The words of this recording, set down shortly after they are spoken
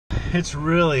It's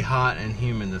really hot and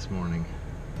humid this morning.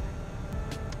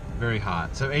 Very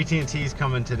hot. So AT&T's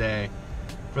coming today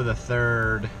for the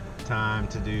third time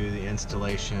to do the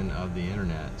installation of the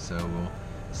internet. So we'll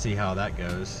see how that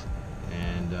goes.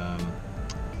 And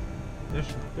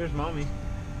there's mommy.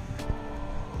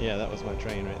 Yeah, that was my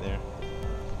train right there.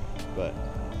 But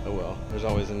oh well, there's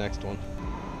always the next one.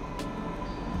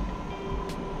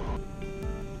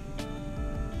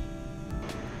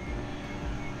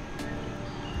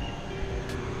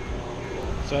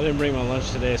 So I didn't bring my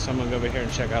lunch today, so I'm gonna go over here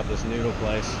and check out this noodle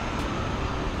place.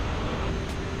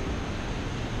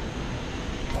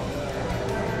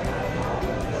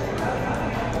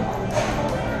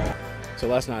 So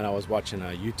last night I was watching a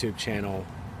YouTube channel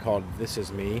called This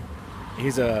Is Me.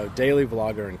 He's a daily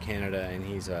vlogger in Canada, and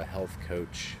he's a health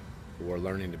coach for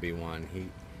learning to be one.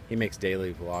 He makes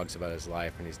daily vlogs about his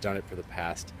life, and he's done it for the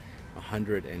past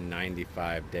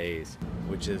 195 days,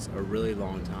 which is a really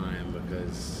long time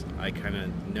because I kind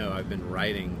of know I've been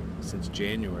writing since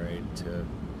January to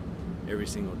every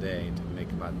single day to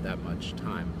make about that much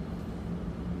time.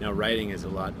 Now writing is a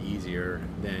lot easier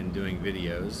than doing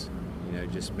videos. You know,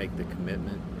 just make the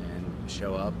commitment and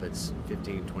show up. It's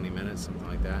 15-20 minutes, something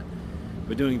like that.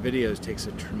 But doing videos takes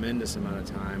a tremendous amount of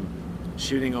time.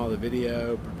 Shooting all the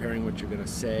video, preparing what you're going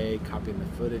to say, copying the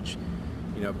footage,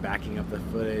 you know, backing up the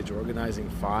footage, organizing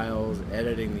files,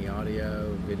 editing the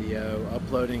audio, video,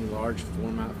 uploading large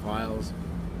format files.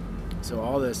 So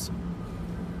all this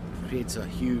creates a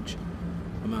huge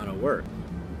amount of work.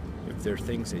 If there are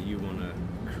things that you want to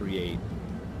create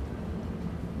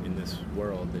in this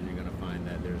world, then you're going to find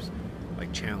that there's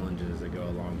like challenges that go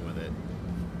along with it.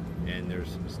 And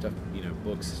there's stuff, you know,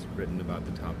 books written about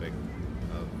the topic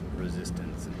of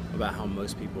resistance, and about how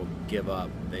most people give up.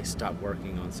 They stop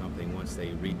working on something once they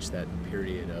reach that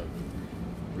period of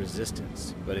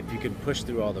resistance. But if you can push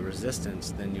through all the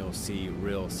resistance, then you'll see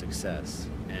real success.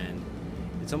 And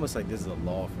it's almost like this is a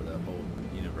law for the whole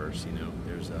universe. You know,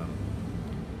 there's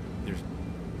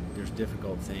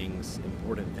difficult things,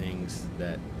 important things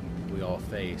that we all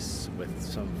face with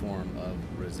some form of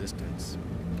resistance,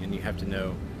 and you have to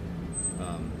know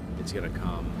it's going to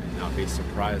come and not be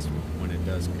surprised when it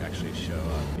does actually show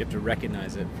up. You have to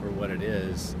recognize it for what it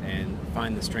is and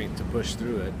find the strength to push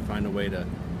through it, find a way to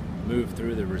move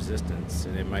through the resistance.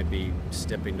 And it might be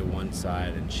stepping to one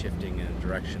side and shifting in a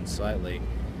direction slightly.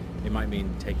 It might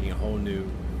mean taking a whole new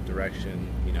direction,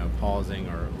 you know, pausing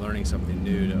or learning something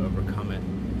new to overcome it.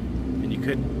 And you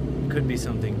could be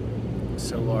something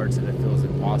so large that it feels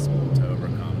impossible to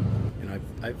overcome. And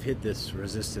I've hit this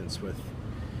resistance with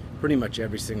pretty much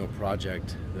every single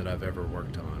project that I've ever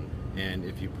worked on. And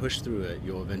if you push through it,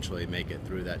 you'll eventually make it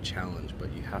through that challenge,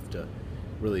 but you have to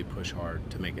really push hard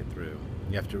to make it through.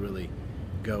 You have to really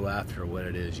go after what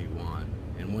it is you want.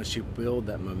 And once you build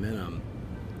that momentum,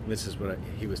 this is what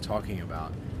he was talking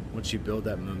about, once you build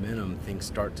that momentum, things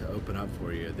start to open up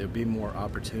for you. There'll be more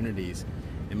opportunities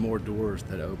and more doors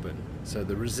that open. So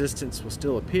the resistance will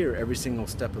still appear every single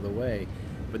step of the way,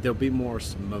 but there'll be more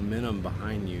momentum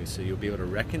behind you, so you'll be able to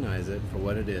recognize it for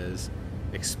what it is,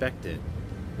 expect it,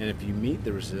 and if you meet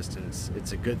the resistance,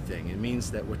 it's a good thing. It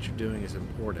means that what you're doing is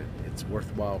important. It's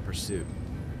worthwhile pursuit.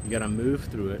 You got to move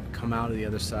through it, come out of the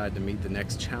other side to meet the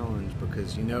next challenge,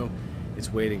 because you know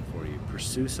it's waiting for you.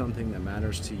 Pursue something that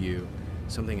matters to you,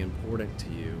 something important to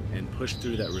you, and push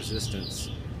through that resistance,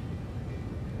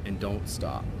 and don't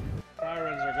stop.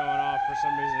 Sirens are going off for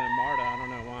some reason in Marta. I don't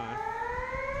know why.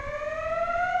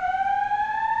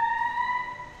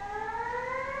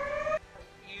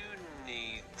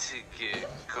 To get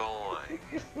going.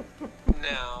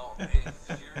 Now, if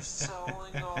you're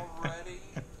sewing already,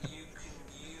 you can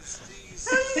use these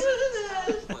as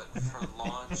a template for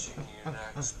launching your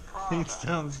next product. He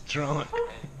sounds drunk.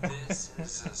 And this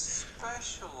is a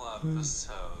special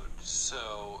episode,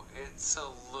 so it's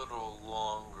a little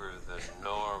longer than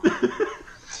normal.